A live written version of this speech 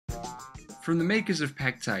From the makers of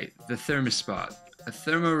PackTite, the ThermaSpot, a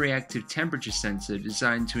thermo-reactive temperature sensor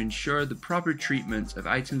designed to ensure the proper treatment of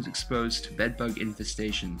items exposed to bedbug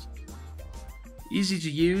infestations. Easy to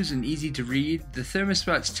use and easy to read, the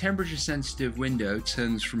ThermaSpot's temperature-sensitive window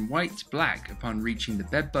turns from white to black upon reaching the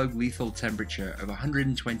bedbug-lethal temperature of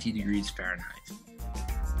 120 degrees Fahrenheit.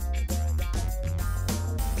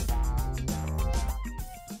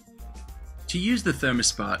 To use the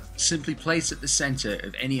ThermaSpot, simply place at the center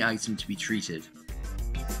of any item to be treated.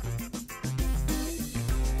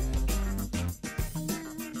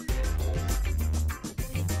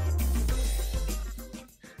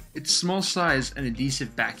 Its small size and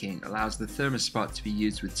adhesive backing allows the ThermaSpot to be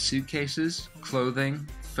used with suitcases, clothing,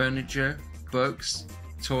 furniture, books,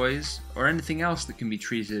 toys, or anything else that can be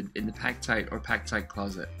treated in the PackTite or PackTite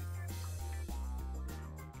Closet.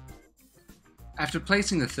 After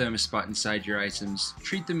placing the ThermaSpot inside your items,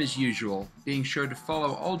 treat them as usual, being sure to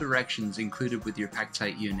follow all directions included with your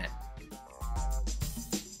PackTite unit.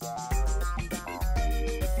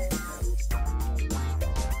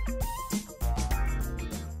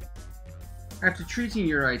 After treating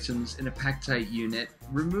your items in a PackTite unit,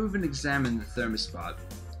 remove and examine the ThermaSpot.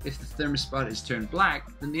 If the ThermaSpot is turned black,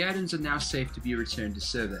 then the items are now safe to be returned to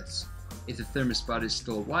service. If the ThermaSpot is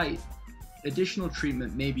still white, additional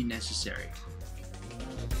treatment may be necessary.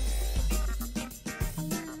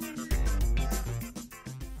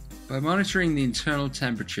 By monitoring the internal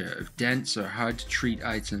temperature of dense or hard to treat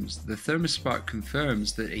items, the ThermaSpot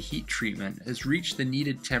confirms that a heat treatment has reached the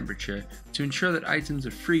needed temperature to ensure that items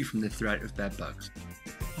are free from the threat of bedbugs.